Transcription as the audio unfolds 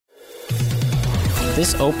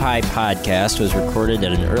This Opie podcast was recorded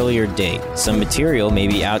at an earlier date. Some material may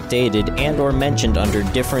be outdated and or mentioned under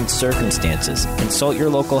different circumstances. Consult your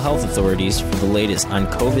local health authorities for the latest on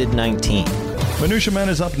COVID-19. Minutia Men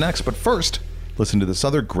is up next, but first, listen to this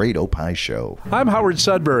other great Opie show. I'm Howard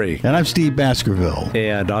Sudbury. And I'm Steve Baskerville.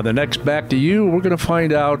 And on the next Back to You, we're going to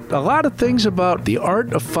find out a lot of things about the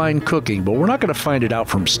art of fine cooking, but we're not going to find it out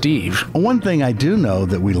from Steve. One thing I do know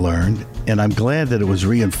that we learned, and I'm glad that it was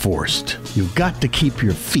reinforced, you've got to keep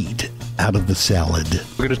your feet out of the salad.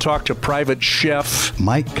 We're going to talk to private chef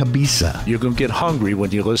Mike Cabisa. You're going to get hungry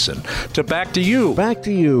when you listen to Back to You. Back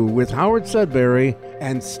to You with Howard Sudbury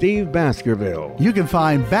and Steve Baskerville. You can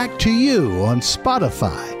find Back to You on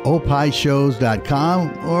Spotify,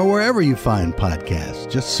 opishows.com, or wherever you find podcasts.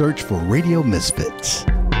 Just search for Radio Misfits.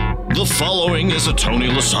 The following is a Tony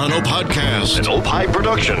Lasano podcast, an Opie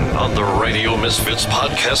production on the Radio Misfits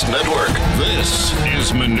Podcast Network. This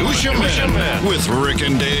is Minutia Men with Rick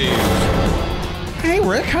and Dave. Hey,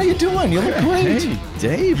 Rick, how you doing? You look great. Hey,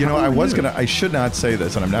 Dave. You know, I should not say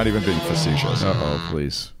this, and I'm not even being facetious. Uh-oh,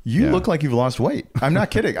 please. You look like you've lost weight. I'm not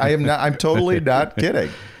kidding. I'm totally not kidding.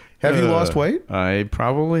 Have you lost weight? I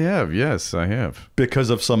probably have. Yes, I have.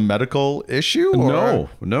 Because of some medical issue? Or?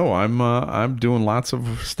 No. I'm doing lots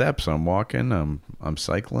of steps. I'm walking. I'm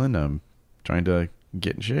cycling. I'm trying to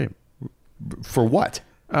get in shape. For what?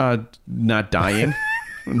 Not dying.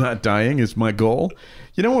 Not dying is my goal.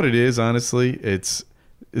 You know what it is? Honestly, it's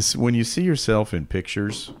when you see yourself in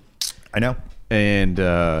pictures. I know. And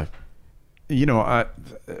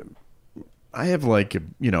I have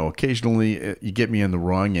occasionally you get me in the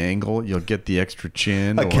wrong angle. You'll get the extra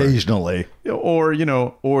chin. Occasionally. Or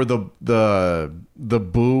the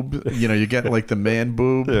boob. You get like the man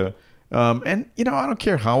boob. Yeah. And I don't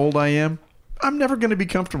care how old I am. I'm never going to be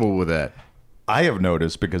comfortable with that. I have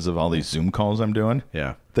noticed because of all these Zoom calls I'm doing.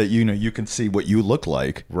 Yeah. That you can see what you look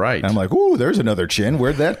like. Right. And I'm like, ooh, there's another chin.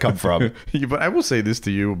 Where'd that come from? But I will say this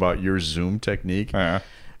to you about your Zoom technique.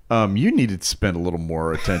 You needed to spend a little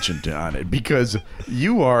more attention on it because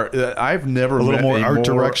you are. I've never a little met more art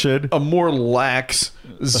direction, a more lax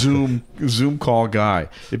Zoom call guy.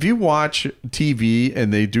 If you watch TV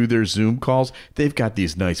and they do their Zoom calls, they've got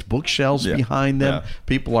these nice bookshelves behind them. Yeah.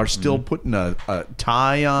 People are still putting a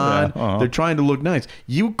tie on. Yeah. They're trying to look nice.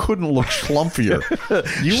 You couldn't look schlumpier.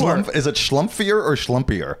 Is it schlumpier or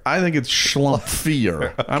schlumpier? I think it's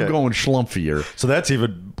schlumpier. Okay. I'm going schlumpier. So that's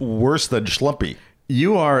even worse than schlumpy.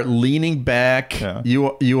 You are leaning back. Yeah.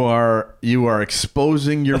 You are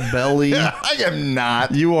exposing your belly. I am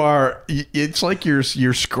not. You are. It's like you're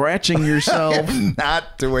scratching yourself. I am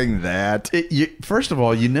not doing that. First of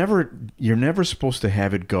all, you're never supposed to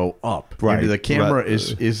have it go up. Right. The camera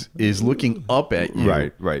is looking up at you.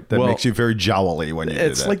 Right. That makes you very jowly when you do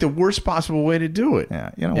that. It's like the worst possible way to do it.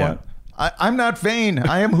 Yeah. You know what? I'm not vain.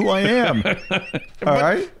 I am who I am. All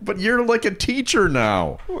right? But you're like a teacher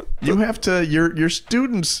now. You have to, your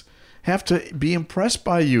students have to be impressed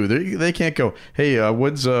by you. They can't go, hey,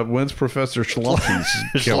 when's Professor Schlumpy's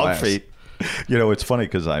class? Schlumpy. It's funny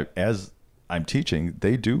because as I'm teaching,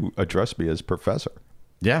 they do address me as professor.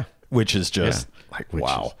 Yeah. Which is just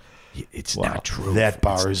wow. It's not true. That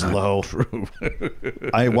bar is low. True.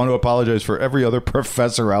 I want to apologize for every other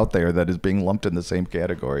professor out there that is being lumped in the same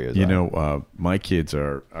category as my kids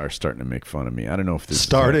are starting to make fun of me. I don't know if this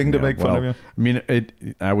starting to make fun of you. I mean,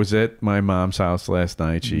 I was at my mom's house last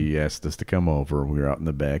night. She asked us to come over. We were out in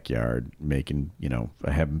the backyard making,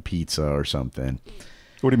 having pizza or something.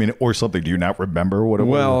 What do you mean, or something? Do you not remember what it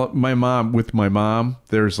was? Well, my mom,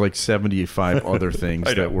 there's like 75 other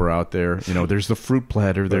things that were out there. There's the fruit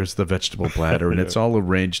platter, there's the vegetable platter, and it's all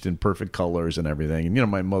arranged in perfect colors and everything.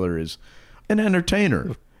 And my mother is an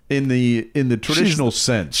entertainer in the traditional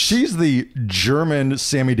sense. She's the German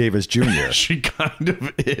Sammy Davis Jr. She kind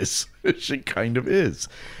of is.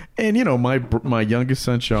 And my youngest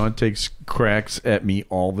son Sean takes cracks at me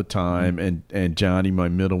all the time, and Johnny, my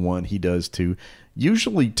middle one, he does too.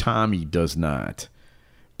 Usually Tommy does not.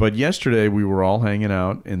 But yesterday we were all hanging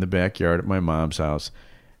out in the backyard at my mom's house,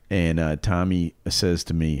 and Tommy says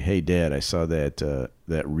to me, "Hey, Dad, I saw that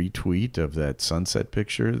retweet of that sunset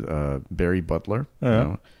picture, Barry Butler."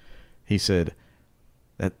 Uh-huh. He said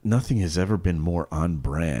that nothing has ever been more on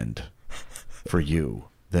brand for you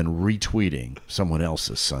than retweeting someone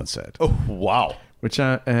else's sunset. Oh, wow. Which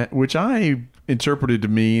I interpreted to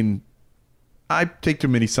mean I take too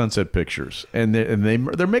many sunset pictures, and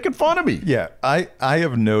they're making fun of me. Yeah, I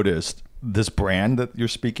have noticed this brand that you're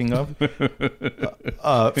speaking of.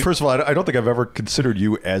 First of all, I don't think I've ever considered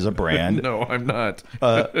you as a brand. No, I'm not.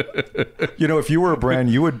 If you were a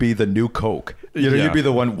brand, you would be the new Coke. You'd be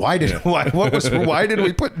the one. Why did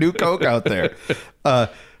we put new Coke out there?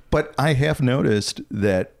 But I have noticed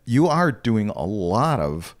that you are doing a lot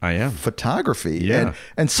of photography. Yeah.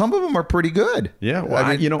 And some of them are pretty good. Yeah.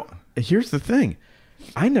 Well, here's the thing.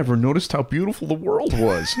 I never noticed how beautiful the world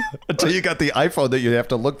was until you got the iPhone that you have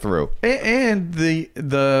to look through, and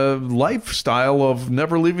the lifestyle of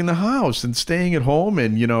never leaving the house and staying at home.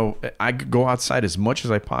 And I could go outside as much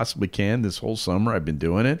as I possibly can. This whole summer, I've been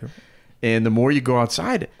doing it. And the more you go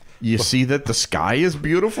outside, you see that the sky is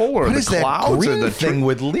beautiful, or what the is clouds, that green and the thing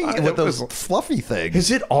with those fluffy things.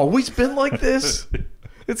 Has it always been like this?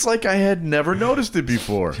 It's like I had never noticed it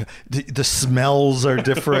before. The smells are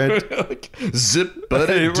different.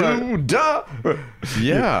 Zip-a-doo-da.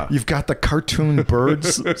 Yeah. You've got the cartoon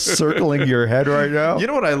birds circling your head right now. You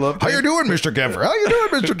know what I love? How you doing, Mr. Keffer? How you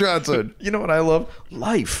doing, Mr. Johnson? You know what I love?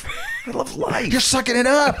 Life. I love life. You're sucking it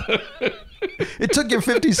up. It took you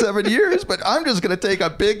 57 years, but I'm just going to take a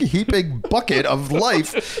big heaping bucket of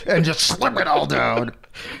life and just slip it all down.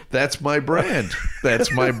 That's my brand.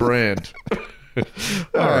 That's my brand.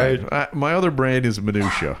 All right. My other brand is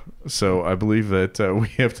Minutia. So I believe that we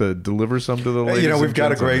have to deliver some to the ladies. We've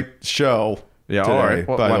got a great show. Yeah, today, all right.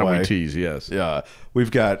 Well, why don't we tease? Yes. Yeah. We've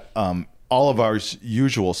got all of our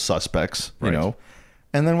usual suspects, right.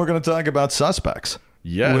 And then we're going to talk about suspects.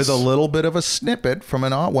 Yes. With a little bit of a snippet from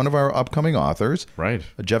one of our upcoming authors. Right.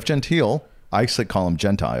 Jeff Gentile. I call him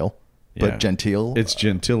Gentile. But Gentile. It's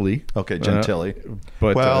Gentili. Okay, Gentili.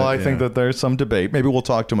 But I think that there's some debate. Maybe we'll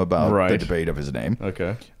talk to him about the debate of his name.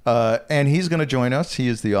 Okay. And he's going to join us. He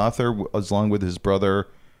is the author, along with his brother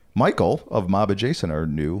Michael, of Mob Adjacent, our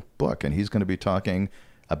new book. And he's going to be talking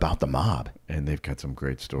about the mob. And they've got some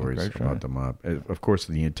great stories about the mob. Of course,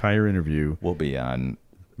 the entire interview will be on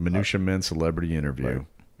Minutia Men Celebrity Interview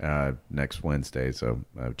next Wednesday. So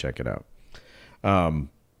check it out.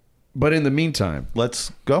 But in the meantime,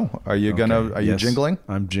 let's go. Are you you jingling?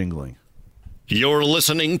 I'm jingling. You're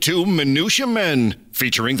listening to Minutia Men,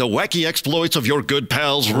 featuring the wacky exploits of your good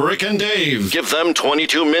pals Rick and Dave. Give them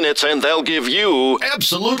 22 minutes and they'll give you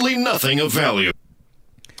absolutely nothing of value.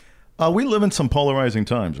 We live in some polarizing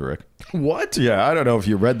times, Rick. What? Yeah, I don't know if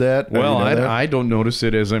you read that. Well, I don't notice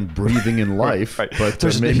it as I'm breathing in life, but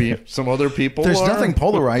there's maybe some other people. There's nothing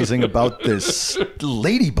polarizing about this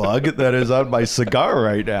ladybug that is on my cigar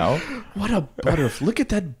right now. What a butterfly. Look at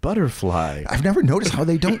that butterfly. I've never noticed how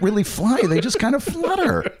they don't really fly. They just kind of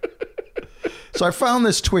flutter. So I found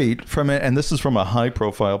this tweet from it, and this is from a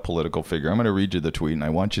high-profile political figure. I'm going to read you the tweet, and I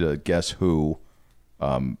want you to guess who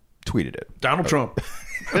tweeted it. Donald Trump.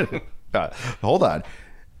 Hold on.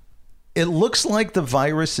 It looks like the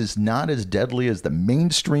virus is not as deadly as the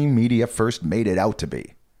mainstream media first made it out to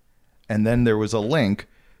be. And then there was a link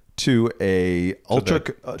to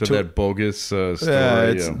that bogus story.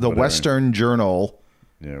 It's the Western Journal,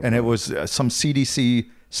 and it was some CDC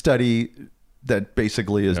study that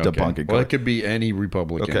basically is debunking. Well, it could be any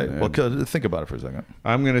Republican. Okay, well, think about it for a second.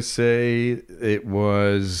 I'm going to say it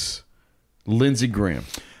was Lindsey Graham.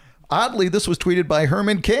 Oddly, this was tweeted by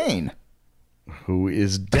Herman Cain, who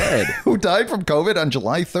is dead, who died from COVID on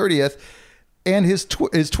July 30th, and his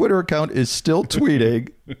Twitter account is still tweeting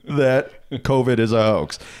that COVID is a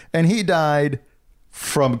hoax, and he died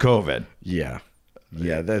from COVID. Yeah,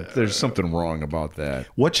 there's something wrong about that.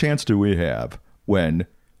 What chance do we have when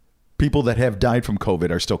people that have died from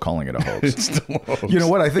COVID are still calling it a hoax? It's still a hoax. You know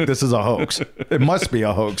what? I think this is a hoax. It must be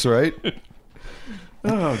a hoax, right?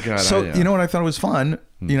 Oh, God. So, you know what I thought was fun?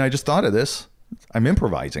 I just thought of this. I'm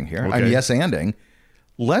improvising here. Okay. I'm yes-anding.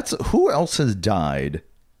 Who else has died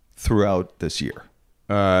throughout this year?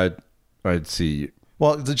 I'd see.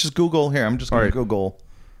 Well, just Google here. I'm just going to Google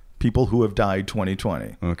people who have died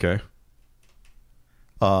 2020. Okay.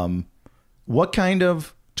 What kind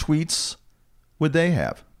of tweets would they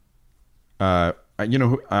have? The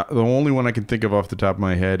only one I can think of off the top of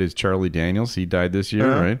my head is Charlie Daniels. He died this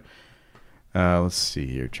year, right? Let's see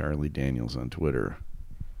here. Charlie Daniels on Twitter.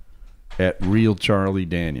 At Real Charlie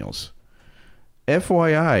Daniels.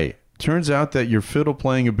 FYI, turns out that your fiddle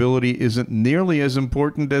playing ability isn't nearly as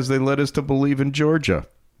important as they led us to believe in Georgia.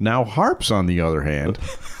 Now Harps, on the other hand.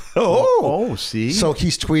 See? So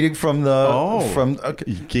he's tweeting from the...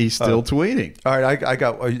 okay. He's still tweeting. All right,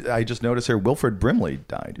 I just noticed here, Wilfred Brimley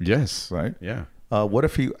died. Yes. Right? Yeah. What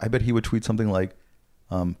if I bet he would tweet something like,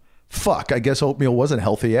 fuck, I guess oatmeal wasn't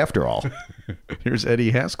healthy after all. Here's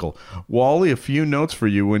Eddie Haskell. Wally, a few notes for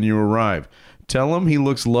you when you arrive. Tell him he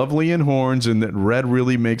looks lovely in horns and that red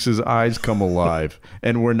really makes his eyes come alive.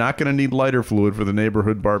 And we're not going to need lighter fluid for the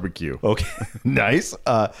neighborhood barbecue. Okay, nice.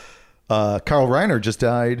 Carl Reiner just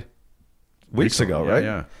died weeks ago, right?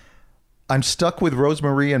 Yeah. I'm stuck with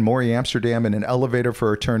Rosemarie and Maury Amsterdam in an elevator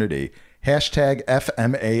for eternity. Hashtag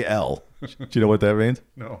FMAL. Do you know what that means?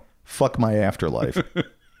 No. Fuck my afterlife.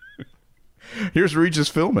 Here's Regis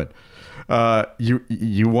Philbin.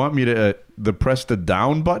 You want me to press the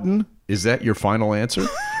down button? Is that your final answer?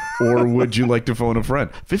 Or would you like to phone a friend?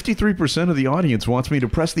 53% of the audience wants me to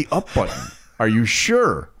press the up button. Are you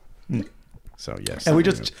sure? So, yes. And we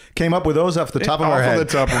just came up with those off the top of our head. Off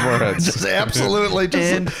the top of our heads. Just absolutely.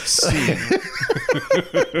 And scene.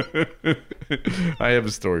 I have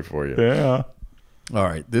a story for you. Yeah. All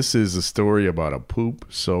right. This is a story about a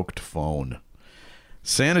poop-soaked phone.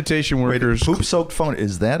 Sanitation workers... Wait, poop-soaked phone.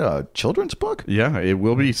 Is that a children's book? Yeah, it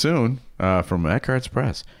will be soon from Eckhart's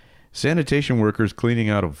Press. Sanitation workers cleaning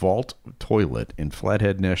out a vault toilet in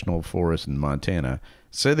Flathead National Forest in Montana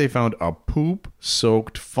said they found a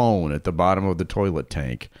poop-soaked phone at the bottom of the toilet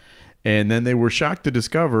tank. And then they were shocked to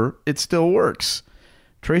discover it still works.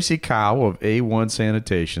 Tracy Cow of A1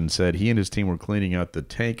 Sanitation said he and his team were cleaning out the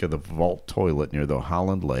tank of the vault toilet near the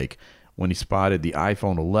Holland Lake when he spotted the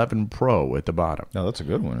iPhone 11 Pro at the bottom. No, that's a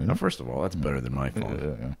good one. Now, first of all, that's better than my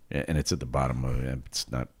phone. Yeah, and it's at the bottom of it. It's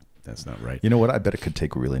not. That's not right. You know what? I bet it could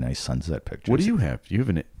take really nice sunset pictures. What do you have? You have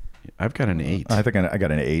an... I've got an 8. I think I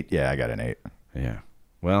got an 8. Yeah, I got an 8. Yeah.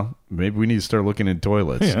 Well, maybe we need to start looking in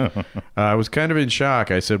toilets. Yeah. I was kind of in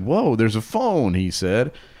shock. I said, "Whoa, there's a phone," he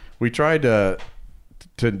said. We tried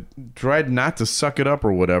tried not to suck it up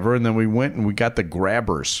or whatever, and then we went and we got the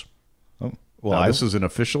grabbers. Oh, well, this is an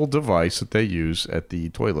official device that they use at the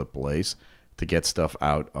toilet place to get stuff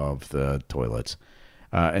out of the toilets.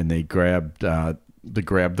 And they grabbed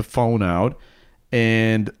the phone out,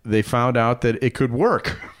 and they found out that it could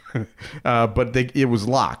work, but it was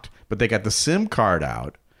locked. But they got the SIM card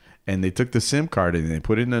out, and they took the SIM card and they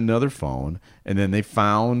put it in another phone, and then they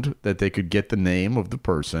found that they could get the name of the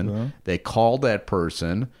person. Uh-huh. They called that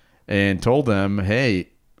person and told them,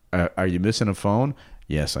 "Hey, are you missing a phone?"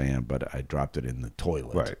 "Yes, I am, but I dropped it in the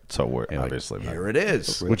toilet." Right. So we're obviously like, here it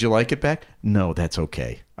is. Would you like it back? No, that's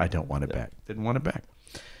okay. I don't want it back. Didn't want it back.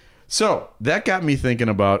 So that got me thinking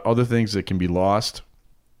about other things that can be lost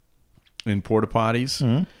in porta potties.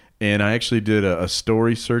 Mm-hmm. And I actually did a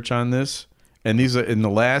story search on this. And these are in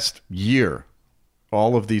the last year,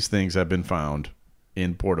 all of these things have been found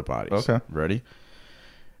in porta potties. Okay. Ready?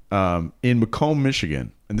 In Macomb,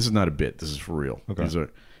 Michigan, and this is not a bit, this is for real. Okay. These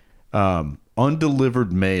are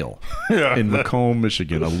undelivered mail in Macomb,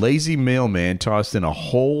 Michigan. A lazy mailman tossed in a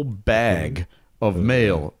whole bag of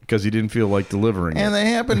mail because he didn't feel like delivering it. And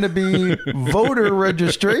they happen to be voter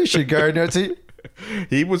registration cards.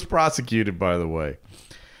 He was prosecuted, by the way.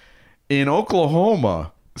 In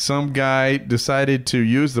Oklahoma, some guy decided to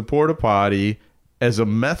use the porta potty as a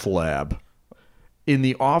meth lab in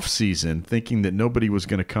the off season, thinking that nobody was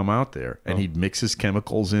going to come out there, and he'd mix his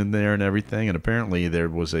chemicals in there and everything. And apparently there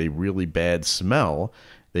was a really bad smell.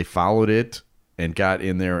 They followed it and got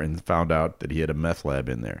in there and found out that he had a meth lab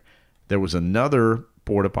in there. There was another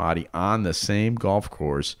porta potty on the same golf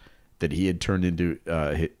course that he had turned into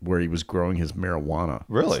where he was growing his marijuana.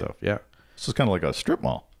 Really? Stuff. Yeah. So it's kind of like a strip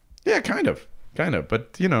mall. Yeah, kind of.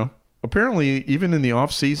 But, apparently even in the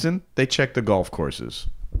off season, they check the golf courses.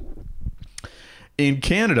 In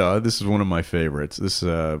Canada, this is one of my favorites. This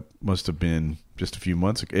must have been just a few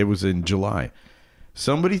months ago. It was in July.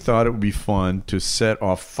 Somebody thought it would be fun to set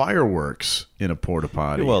off fireworks in a porta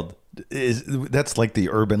potty. Well, that's like the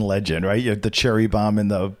urban legend, right? You have the cherry bomb in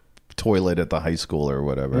the toilet at the high school or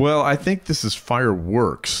whatever. Well, I think this is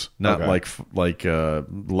fireworks, not like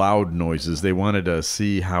loud noises. They wanted to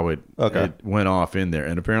see how it went off in there,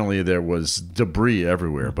 and apparently there was debris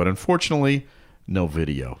everywhere. But unfortunately, no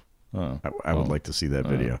video. I would like to see that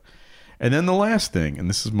video. And then the last thing, and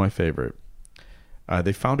this is my favorite,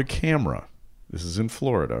 they found a camera. This is in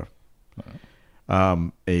Florida.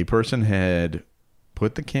 A person had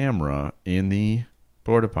put the camera in the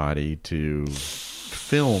porta potty to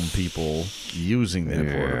film people using that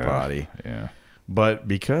porta potty. Yeah. But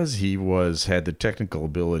because he had the technical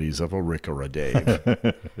abilities of a Rick or a Dave,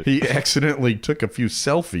 he accidentally took a few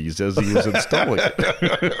selfies as he was installing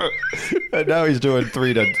it. And now he's doing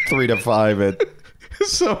 3 to 5 at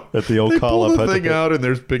the old call up. They pull the thing out, and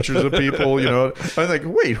there's pictures of people. I'm like,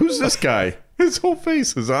 wait, who's this guy? His whole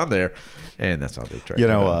face is on there, and that's how they try.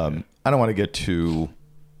 I don't want to get too.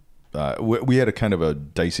 We had a kind of a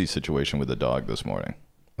dicey situation with the dog this morning.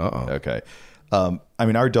 Uh-oh. Okay.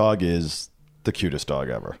 Our dog is the cutest dog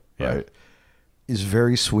ever, right? is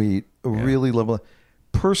very sweet, really lovely.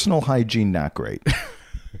 Personal hygiene, not great.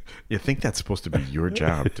 You think that's supposed to be your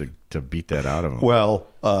job to beat that out of him? Well,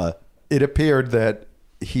 it appeared that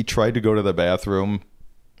he tried to go to the bathroom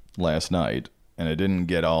last night, and it didn't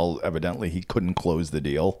get all. Evidently, he couldn't close the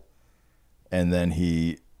deal, and then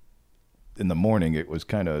in the morning, it was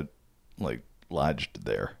kind of like lodged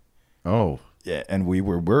there. Oh, yeah, and we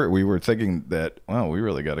were thinking that, wow, we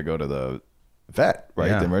really got to go to the vet,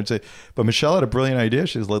 right? Yeah. The emergency. But Michelle had a brilliant idea.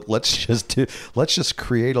 She was like, let's just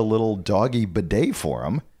create a little doggy bidet for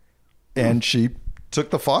him, and she took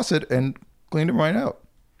the faucet and cleaned him right out.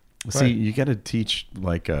 see, you got to teach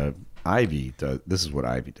like Ivy. This is what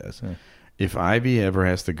Ivy does. Yeah. If Ivy ever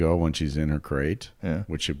has to go when she's in her crate,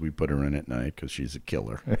 which we put her in at night because she's a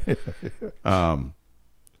killer.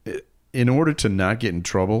 In order to not get in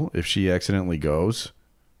trouble, if she accidentally goes,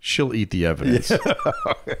 she'll eat the evidence.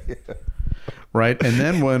 Right? And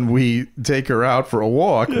then when we take her out for a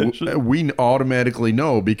walk, we automatically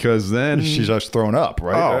know because then She's just thrown up,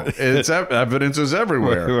 right? Oh, evidence is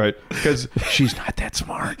everywhere. Right. Because she's not that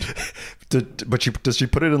smart. But does she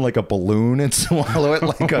put it in like a balloon and swallow it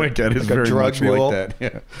like Oh my God, it's a very drug much mule? like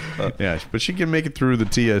that. Yeah. Yeah, but she can make it through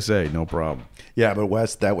the TSA, no problem. Yeah, but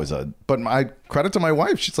Wes, but my credit to my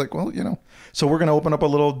wife. She's like, well, so we're going to open up a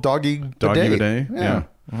little doggy bidet. Yeah.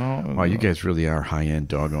 Oh, you guys really are high-end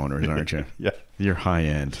dog owners, aren't you? Yeah. You're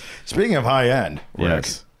high-end. Speaking of high-end, Rick,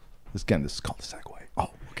 Yes. this is called the segue. Oh,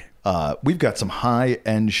 okay. We've got some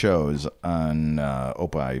high-end shows on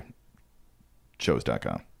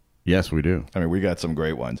opishows.com. Yes, we do. I mean, we got some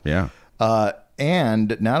great ones. Yeah.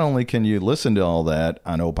 And not only can you listen to all that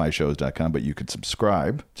on opishows.com, but you could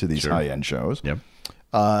subscribe to these high-end shows. Yep.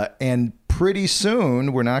 And pretty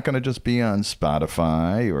soon, we're not going to just be on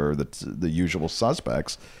Spotify or the usual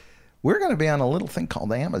suspects. We're going to be on a little thing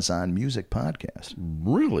called Amazon Music Podcast.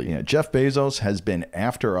 Really? Yeah, Jeff Bezos has been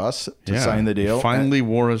after us to sign the deal. Finally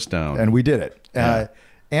wore us down. And we did it.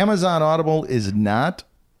 Amazon Audible is not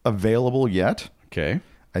available yet. Okay.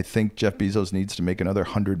 I think Jeff Bezos needs to make another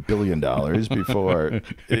 $100 billion before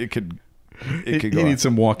it could go. He needs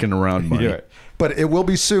some walking around money. Yeah. But it will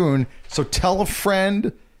be soon. So tell a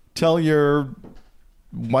friend, tell your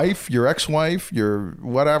wife, your ex-wife, your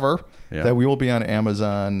whatever, that we will be on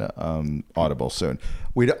Amazon Audible soon.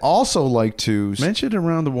 We'd also like to mention it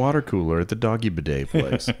around the water cooler at the doggy bidet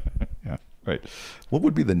place. Yeah, right. What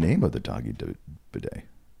would be the name of the doggy bidet?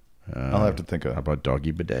 I'll have to think of. How about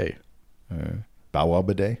doggy bidet? Bow Wow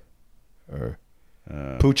bidet? Or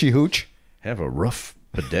Poochie Hooch? Have a rough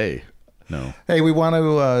bidet. No. Hey, we want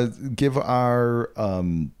to give our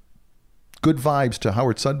good vibes to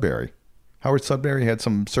Howard Sudbury. Howard Sudbury had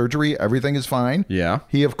some surgery. Everything is fine. Yeah.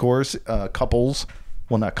 He, of course, couples.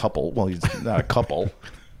 Well, not couple. Well, he's not a couple.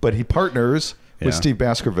 But he partners with Steve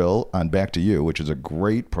Baskerville on Back to You, which is a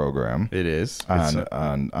great program. It is.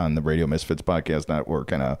 On the Radio Misfits Podcast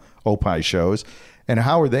Network and Opie shows. And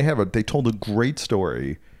Howard, they told a great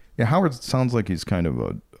story. Yeah, Howard sounds like he's kind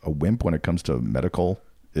of a wimp when it comes to medical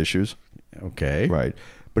issues. Okay. Right.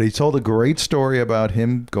 But he told a great story about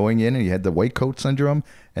him going in and he had the white coat syndrome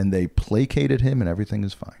and they placated him and everything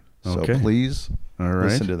is fine. Okay. So please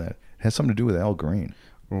listen to that. It has something to do with Al Green.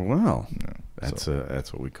 Well, that's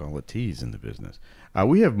what we call a tease in the business.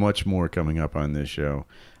 We have much more coming up on this show.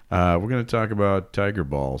 We're going to talk about tiger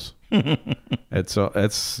balls.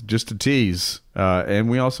 That's just a tease. And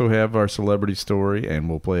we also have our celebrity story, and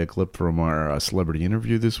we'll play a clip from our celebrity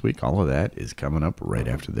interview this week. All of that is coming up right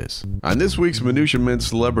after this. On this week's Minutia Mint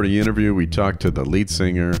celebrity interview, we talked to the lead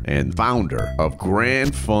singer and founder of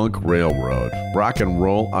Grand Funk Railroad, rock and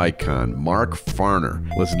roll icon Mark Farner.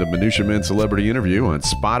 Listen to Minutia Mint celebrity interview on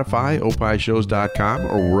Spotify, opishows.com,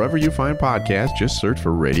 or wherever you find podcasts. Just search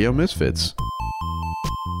for Radio Misfits.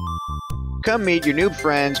 Come meet your new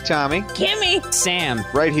friends, Tommy, Kimmy, Sam,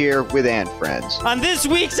 right here with And Friends. On this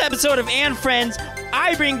week's episode of And Friends,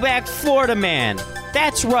 I bring back Florida Man.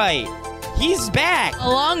 That's right. He's back.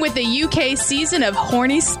 Along with the UK season of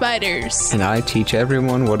Horny Spiders. And I teach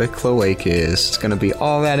everyone what a cloaca is. It's going to be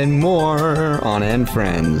all that and more on And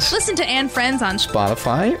Friends. Listen to And Friends on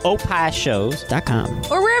Spotify,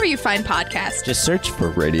 opishows.com, or wherever you find podcasts. Just search for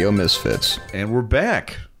Radio Misfits. And we're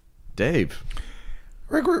back. Dave.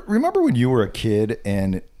 Rick, remember when you were a kid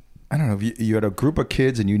and, I don't know, if you had a group of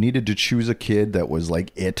kids and you needed to choose a kid that was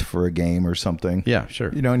like it for a game or something? Yeah, sure.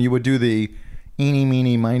 And you would do the eeny,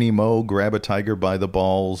 meeny, miny, mo, grab a tiger by the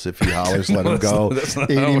balls. If he hollers, let him go.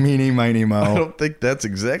 Eeny, meeny, miny, mo. I don't think that's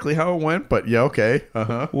exactly how it went, but yeah, okay.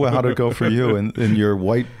 Uh-huh. Well, how'd it go for you and your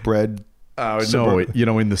white bread No,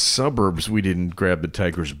 in the suburbs we didn't grab the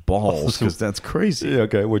tiger's balls because that's crazy. Yeah,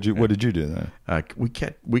 okay, what did you do then?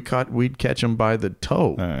 We'd catch them by the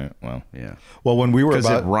toe. All right, well, yeah. Well, when we were because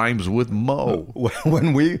it rhymes with mow.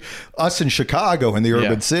 When us in Chicago in the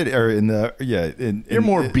urban city or in the you're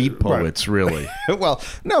more beat poets, really. Well,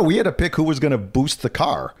 no, we had to pick who was going to boost the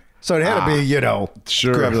car. So it had to be,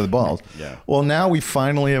 sure. Grab the balls. Yeah. Well, now we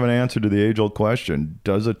finally have an answer to the age-old question.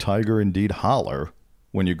 Does a tiger indeed holler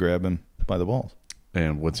when you grab him by the balls?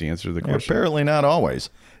 And what's the answer to the question? Apparently not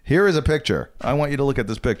always. Here is a picture. I want you to look at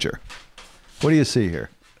this picture. What do you see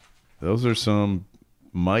here? Those are some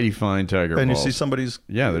mighty fine tiger balls. And you see somebody's...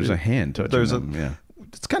 Yeah, there's a hand touching them. Yeah.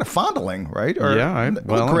 It's kind of fondling, right? Or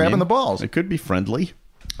grabbing the balls. It could be friendly.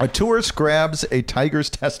 A tourist grabs a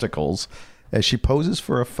tiger's testicles as she poses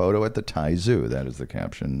for a photo at the Thai Zoo. That is the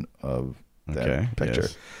caption of that picture.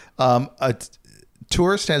 Yes. A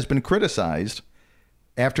tourist has been criticized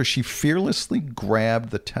after she fearlessly grabbed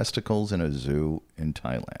the testicles in a zoo in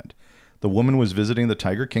Thailand. The woman was visiting the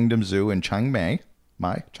Tiger Kingdom Zoo in Chiang Mai.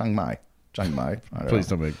 Please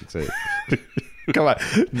don't make me say it. Come on.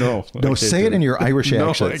 No, say it in your Irish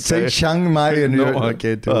accent. Say Chiang Mai. I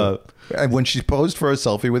can't do it. When she posed for a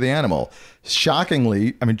selfie with the animal.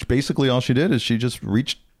 Shockingly, basically all she did is she just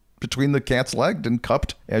reached between the cat's legs and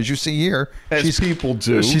cupped, as you see here. As people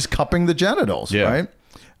do. She's cupping the genitals, right?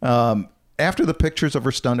 After the pictures of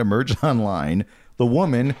her stunt emerged online, the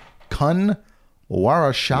woman, Kun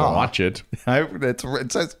Warashaya. Watch it.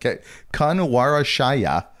 It says Kun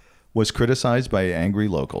Warashaya was criticized by angry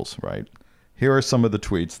locals, right? Here are some of the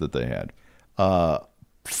tweets that they had.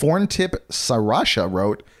 Forntip Sarasha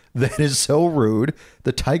wrote, "That is so rude.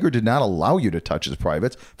 The tiger did not allow you to touch his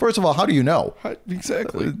privates." First of all, how do you know?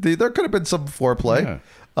 Exactly. There could have been some foreplay. Yeah.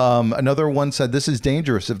 Another one said, "This is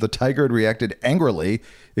dangerous. If the tiger had reacted angrily,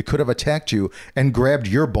 it could have attacked you and grabbed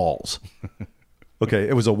your balls." Okay,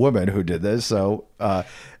 it was a woman who did this. So,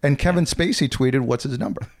 and Kevin Spacey tweeted, "What's his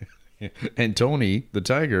number?" And Tony, the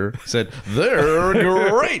tiger, said, "They're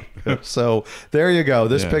great." So there you go.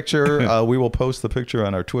 This picture, we will post the picture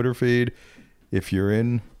on our Twitter feed. If you're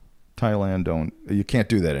in Thailand, you can't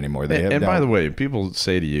do that anymore. And by the way, people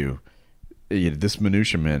say to you, this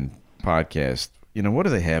Minutia Men podcast, what do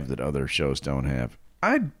they have that other shows don't have?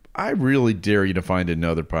 I really dare you to find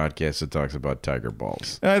another podcast that talks about tiger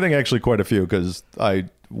balls. I think actually quite a few, because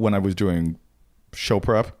when I was doing show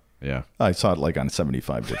prep, I saw it like on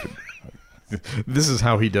 75 different. This is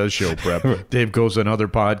how he does show prep. Dave goes on other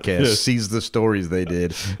podcasts, sees the stories they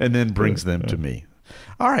did, and then brings them to me.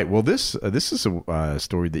 All right. Well, this is a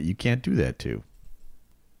story that you can't do that to.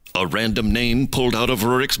 A random name pulled out of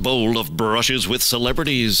Rurik's bowl of brushes with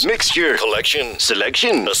celebrities. Mixture, collection,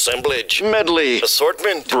 selection, assemblage, medley,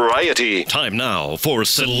 assortment, variety. Time now for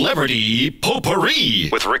Celebrity Potpourri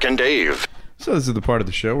with Rick and Dave. So this is the part of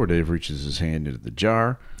the show where Dave reaches his hand into the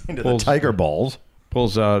jar. The tiger balls.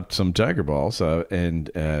 Pulls out some tiger balls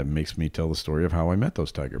and makes me tell the story of how I met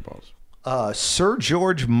those tiger balls. Sir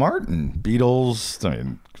George Martin, Beatles,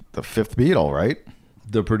 the fifth Beatle, right?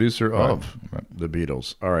 The producer of the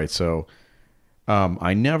Beatles. All right, so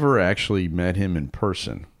I never actually met him in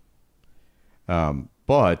person,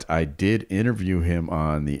 but I did interview him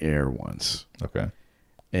on the air once. Okay.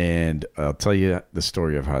 And I'll tell you the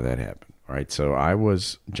story of how that happened. All right, so I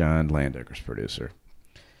was John Landecker's producer.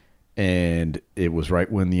 And it was right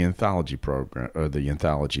when the anthology program, or the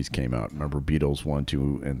anthologies came out. Remember Beatles 1,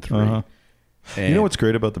 2, and 3. Uh-huh. And you know what's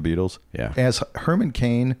great about the Beatles? Yeah. As Herman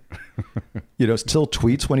Cain, still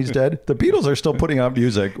tweets when he's dead, the Beatles are still putting out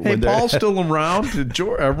music. Hey, Paul's still around.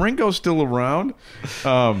 Ringo's still around.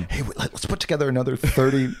 Hey, let's put together another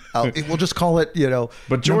 30. We'll just call it,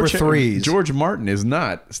 but number threes. George Martin is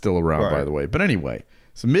not still around, by the way. But anyway,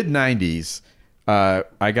 so mid-90s.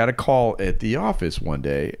 I got a call at the office one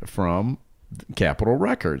day from Capitol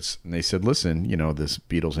Records, and they said, "Listen, this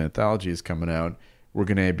Beatles anthology is coming out. We're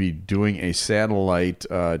going to be doing a satellite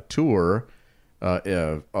tour,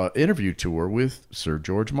 interview tour with Sir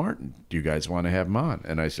George Martin. Do you guys want to have him on?"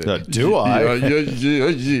 And I said, "Do I?"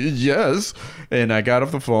 Yes. And I got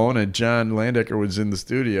off the phone, and John Landecker was in the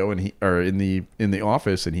studio, and in the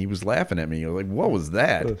office, and he was laughing at me. He was like, "What was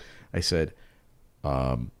that?" I said,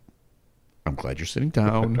 "I'm glad you're sitting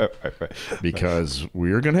down because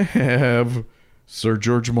we're going to have Sir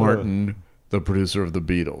George Martin, the producer of the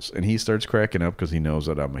Beatles." And he starts cracking up because he knows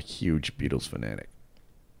that I'm a huge Beatles fanatic.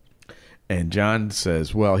 And John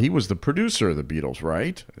says, "Well, he was the producer of the Beatles,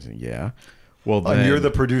 right?" I said, "Yeah." "Well, then you're the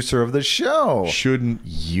producer of the show. Shouldn't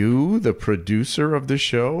you, the producer of the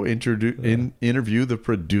show, interview the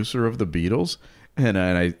producer of the Beatles?" And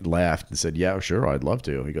I laughed and said, "Yeah, sure, I'd love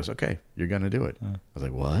to." He goes, "Okay, you're going to do it." I was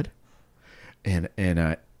like, "What?" and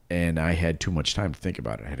I had too much time to think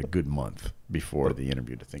about it. I had a good month before the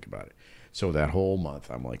interview to think about it. So that whole month,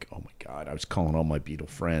 I'm like, oh my God, I was calling all my Beatle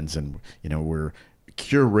friends, and we're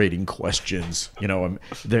curating questions. I'm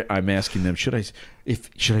asking them, should I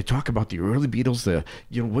talk about the early Beatles?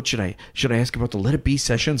 What should I ask about the Let It Be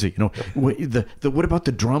sessions? What about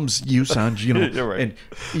the drums use on Right. and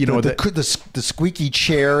the squeaky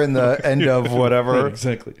chair in the end of whatever. Right,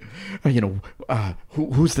 exactly.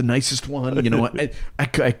 Who's the nicest one?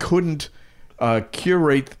 I couldn't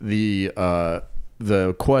curate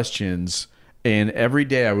the questions, and every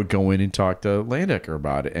day I would go in and talk to Landecker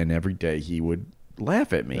about it, and every day he would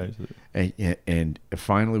laugh at me. And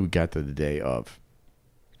finally we got to the day of,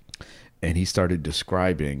 and he started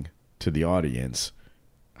describing to the audience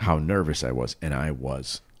how nervous I was, and I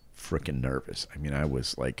was freaking nervous. I mean, I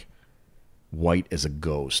was like white as a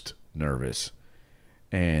ghost nervous.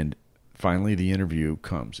 And finally the interview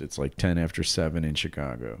comes. It's like 10 after 7 in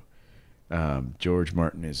Chicago. George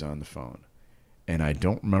Martin is on the phone, and I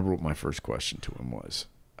don't remember what my first question to him was.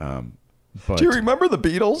 But, do you remember the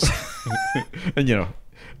Beatles? And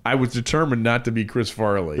I was determined not to be Chris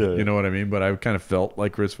Farley. Yeah. You know what I mean? But I kind of felt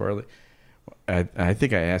like Chris Farley. I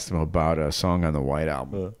think I asked him about a song on the White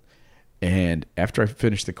Album. And after I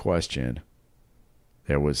finished the question,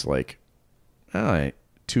 there was like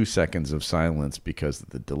 2 seconds of silence because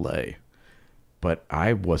of the delay. But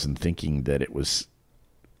I wasn't thinking that it was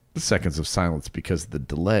seconds of silence because of the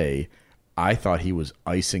delay. I thought he was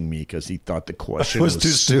icing me because he thought the question was too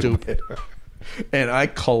stupid. And I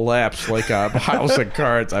collapsed like a house of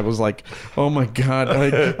cards. I was like, oh my God.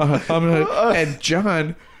 And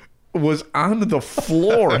John was on the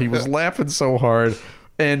floor. He was laughing so hard.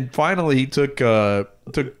 And finally he took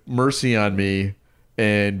mercy on me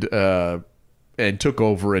and took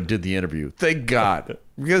over and did the interview. Thank God.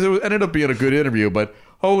 Because it ended up being a good interview, but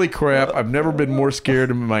holy crap, I've never been more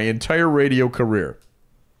scared in my entire radio career.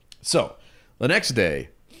 So the next day,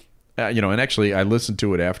 and actually I listened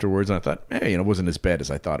to it afterwards, and I thought, it wasn't as bad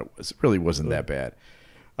as I thought it was. It really wasn't that bad.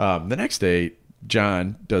 The next day,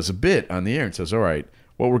 John does a bit on the air and says, all right,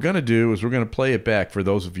 what we're going to do is we're going to play it back for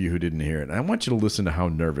those of you who didn't hear it. And I want you to listen to how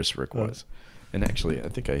nervous Rick was. And actually, I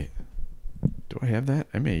think do I have that?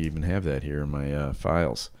 I may even have that here in my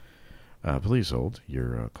files. Please hold.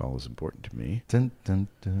 Your call is important to me. Dun, dun,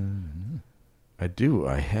 dun. I do.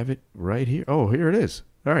 I have it right here. Oh, here it is.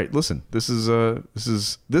 All right, listen. This is the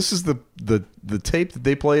tape that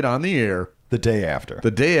they played on the air the day after.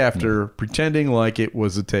 The day after, pretending like it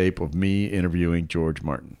was a tape of me interviewing George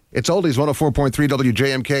Martin. It's Oldies 104.3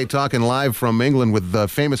 WJMK, talking live from England with the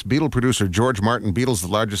famous Beatle producer George Martin. Beatles, the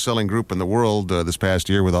largest selling group in the world this past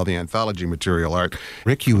year with all the anthology material art.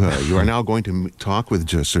 Rick, you are now going to talk with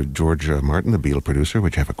Sir George Martin, the Beatle producer.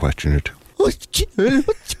 Would you have a question or two?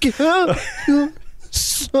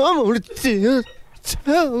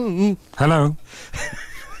 Hello.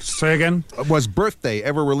 Say again? Was Birthday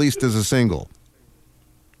ever released as a single?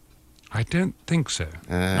 I don't think so.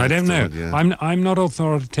 I don't know. Yeah. I'm not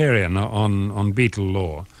authoritarian on Beatle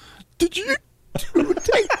law. Did you?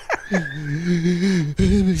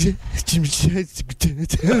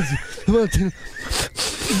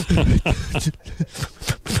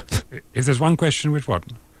 If there's one question, which one?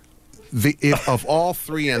 Of all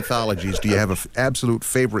 3 anthologies, do you have an absolute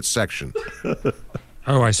favorite section?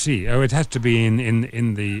 Oh, I see. Oh, it has to be in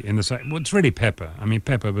the well, it's really Pepper. I mean,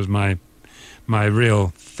 Pepper was my real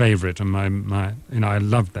favorite, and my I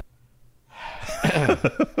loved that.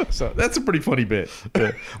 So that's a pretty funny bit.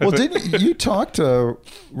 Well, didn't you talk to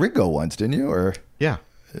Ringo once? Didn't you? Or yeah.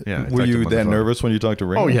 Were you that nervous when you talked to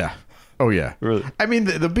Ringo? Oh yeah. Really? I mean,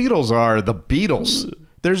 the Beatles are the Beatles.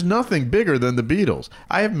 There's nothing bigger than the Beatles.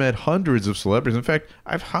 I have met hundreds of celebrities. In fact,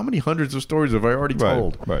 how many hundreds of stories have I already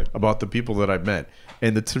told about the people that I've met?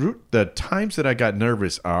 And the times that I got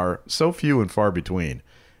nervous are so few and far between.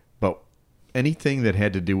 But anything that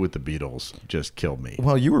had to do with the Beatles just killed me.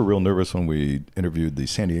 Well, you were real nervous when we interviewed the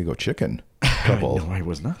San Diego Chicken couple. No, I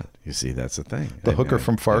was not. You see, that's the thing. The hooker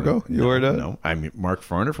from Fargo? No. I mean, Mark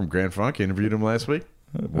Farner from Grand Funk. I interviewed him last week.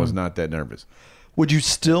 Was not that nervous. Would you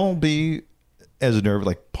still be as nervous?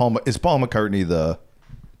 Like is Paul McCartney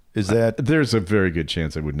there's a very good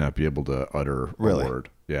chance I would not be able to utter a word.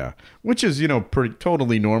 Yeah. Which is, pretty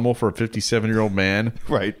totally normal for a 57-year-old man.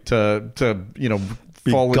 Right. To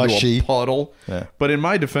fall into a puddle. Yeah. But in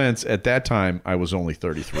my defense, at that time, I was only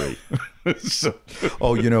 33. So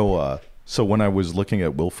when I was looking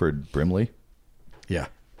at Wilford Brimley. Yeah.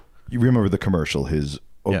 You remember the commercial, his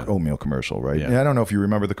oatmeal commercial, right? Yeah. I don't know if you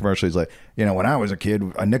remember the commercial. He's like, when I was a kid,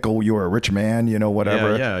 a nickel, you were a rich man,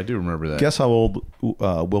 whatever. Yeah, I do remember that. Guess how old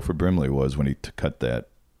Wilford Brimley was when he cut that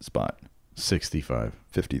spot? 65.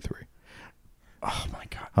 53. Oh, my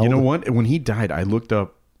God. How you know old- what? When he died, I looked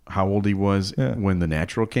up how old he was when The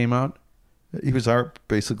Natural came out. He was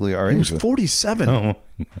basically our He age. was 47. Oh.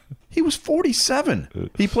 He was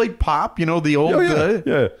 47. He played Pop, the old...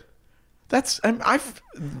 yeah. I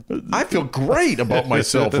feel great about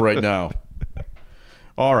myself right now.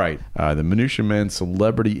 All right. The Minutia Men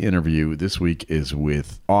celebrity interview this week is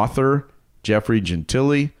with author Jeffrey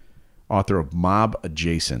Gentili, author of Mob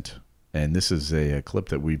Adjacent. And this is a clip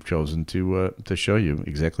that we've chosen to show you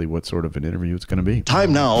exactly what sort of an interview it's going to be.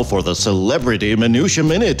 Time now for the Celebrity Minutia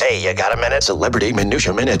Minute. Hey, you got a minute? Celebrity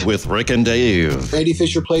Minutia Minute with Rick and Dave. Eddie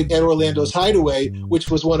Fisher played Ed Orlando's Hideaway,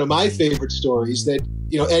 which was one of my favorite stories. That,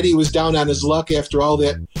 Eddie was down on his luck after all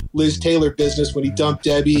that Liz Taylor business when he dumped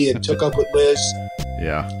Debbie and took up with Liz.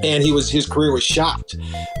 Yeah. And his career was shot.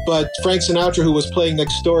 But Frank Sinatra, who was playing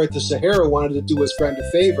next door at the Sahara, wanted to do his friend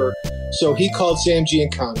a favor. So he called Sam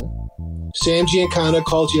Giancana. Sam Giancana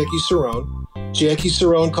called Jackie Cerrone. Jackie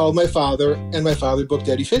Cerrone called my father, and my father booked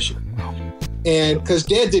Eddie Fisher. And because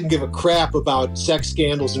Dad didn't give a crap about sex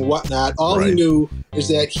scandals and whatnot, all he knew is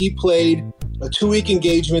that he played a 2-week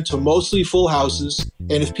engagement to mostly full houses,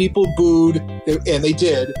 and if people booed, and they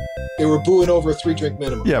did, they were booing over a 3-drink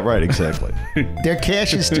minimum. Yeah, right, exactly. Their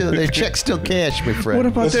check's still cash, my friend. What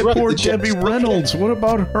about That's that right, poor the Debbie check's Reynolds? What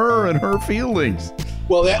about her and her feelings?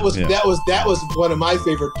 Well, that was one of my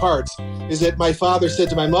favorite parts, is that my father said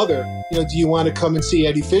to my mother, do you want to come and see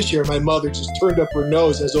Eddie Fisher? And my mother just turned up her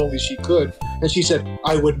nose as only she could. And she said,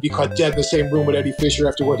 I wouldn't be caught dead in the same room with Eddie Fisher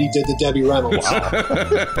after what he did to Debbie Reynolds.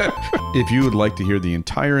 If you would like to hear the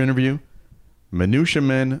entire interview, Minutia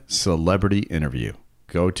Men Celebrity Interview.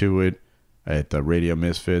 Go to it at Radio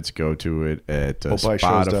Misfits. Go to it at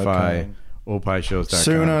Spotify. OpiShows.com.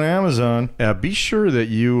 Soon on Amazon. Be sure that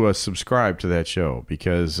you subscribe to that show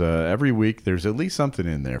because every week there's at least something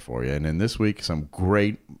in there for you. And in this week, some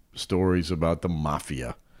great stories about the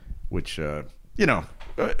mafia, which, Rick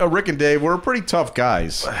and Dave, we're pretty tough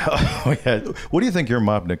guys. Oh, yeah. What do you think your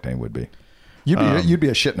mob nickname would be? You'd be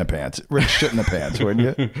a shit in the pants. Rick shit in the pants,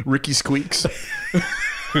 wouldn't you? Ricky Squeaks.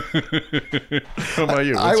 How about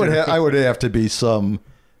you? I would have to be some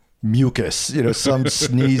mucus, some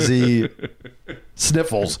sneezy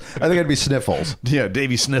Sniffles. I think it'd be Sniffles. Yeah,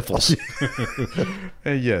 Davy Sniffles.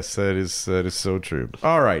 Yes, that is so true.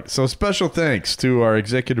 All right, so special thanks to our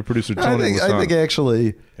executive producer Tony. I think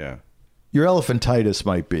actually, yeah, your elephantitis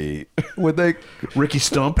might be. Would they? Ricky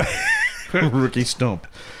Stump. Ricky Stump.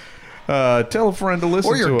 Tell a friend to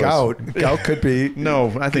listen to us. Or your gout. Gout could be.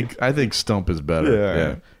 No, I think Stump is better.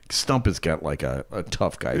 Yeah. Stump has got like a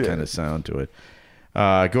tough guy kind of sound to it.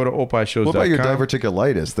 Go to opishows.com. What about your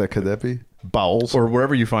diverticulitis? Could that be? Bowels? Or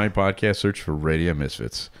wherever you find podcasts, search for Radio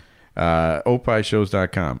Misfits.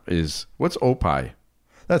 opishows.com is... What's Opie?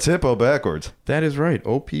 That's hippo backwards. That is right.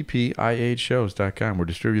 OPPIH shows.com. We're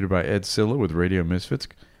distributed by Ed Silla with Radio Misfits.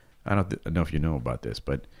 I don't know if you know about this,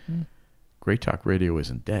 but Great Talk Radio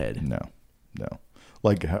isn't dead. No.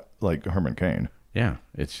 Like Herman Cain. Yeah,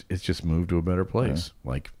 it's just moved to a better place,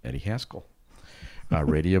 like Eddie Haskell.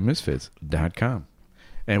 RadioMisfits.com.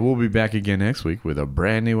 And we'll be back again next week with a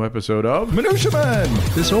brand new episode of Minutia Men.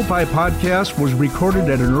 This Opie podcast was recorded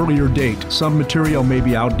at an earlier date. Some material may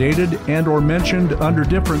be outdated and or mentioned under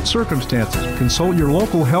different circumstances. Consult your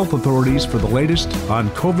local health authorities for the latest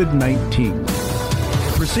on COVID-19.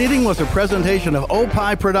 Proceeding was a presentation of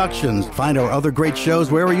Opie Productions. Find our other great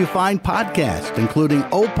shows wherever you find podcasts, including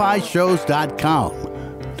opishows.com.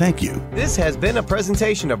 Thank you. This has been a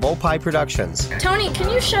presentation of Opie Productions. Tony, can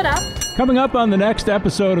you shut up? Coming up on the next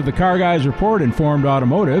episode of the Car Guys Report Informed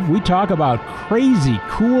Automotive, we talk about crazy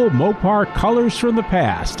cool Mopar colors from the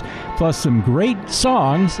past, plus some great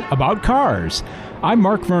songs about cars. I'm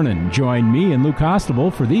Mark Vernon. Join me and Lou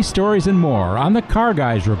Costable for these stories and more on the Car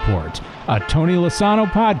Guys Report, a Tony Lasano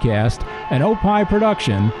podcast, an Opie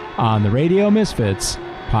production on the Radio Misfits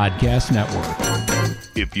Podcast Network.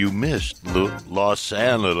 If you missed Los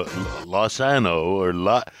Anno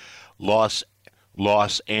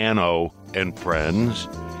and Friends,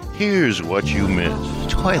 here's what you missed.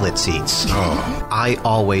 Toilet seats. I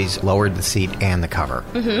always lowered the seat and the cover.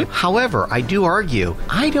 Mm-hmm. However, I do argue,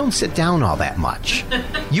 I don't sit down all that much.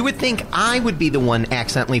 You would think I would be the one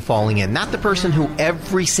accidentally falling in, not the person who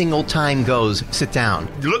every single time goes, sit down.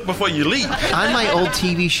 Look before you leap. On my old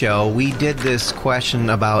TV show, we did this question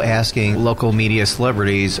about asking local media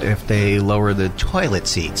celebrities if they lower the toilet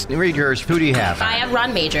seats. Read yours. Who do you have? I have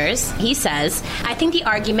Ron Majors. He says, I think the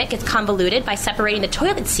argument gets convoluted by separating the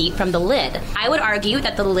toilet seat from the lid. I would argue that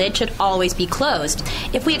that the lid should always be closed.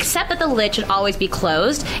 If we accept that the lid should always be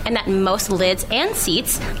closed and that most lids and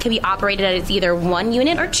seats can be operated as either one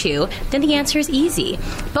unit or two, then the answer is easy.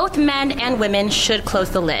 Both men and women should close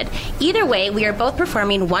the lid. Either way, we are both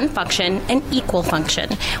performing one function, an equal function.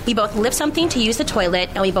 We both lift something to use the toilet,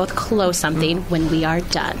 and we both close something when we are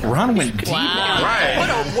done. Ron went deep. Wow. Right. What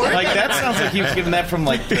a word. Like, that sounds like he was giving that from,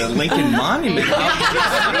 like, the Lincoln Monument.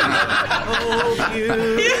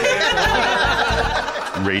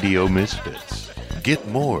 Radio Misfits. Get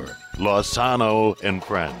more Lozano and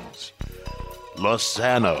Friends.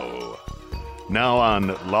 Lozano. Now on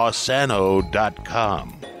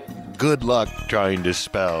Lozano.com. Good luck trying to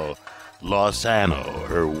spell Lozano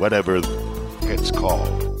or whatever it's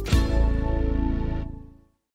called.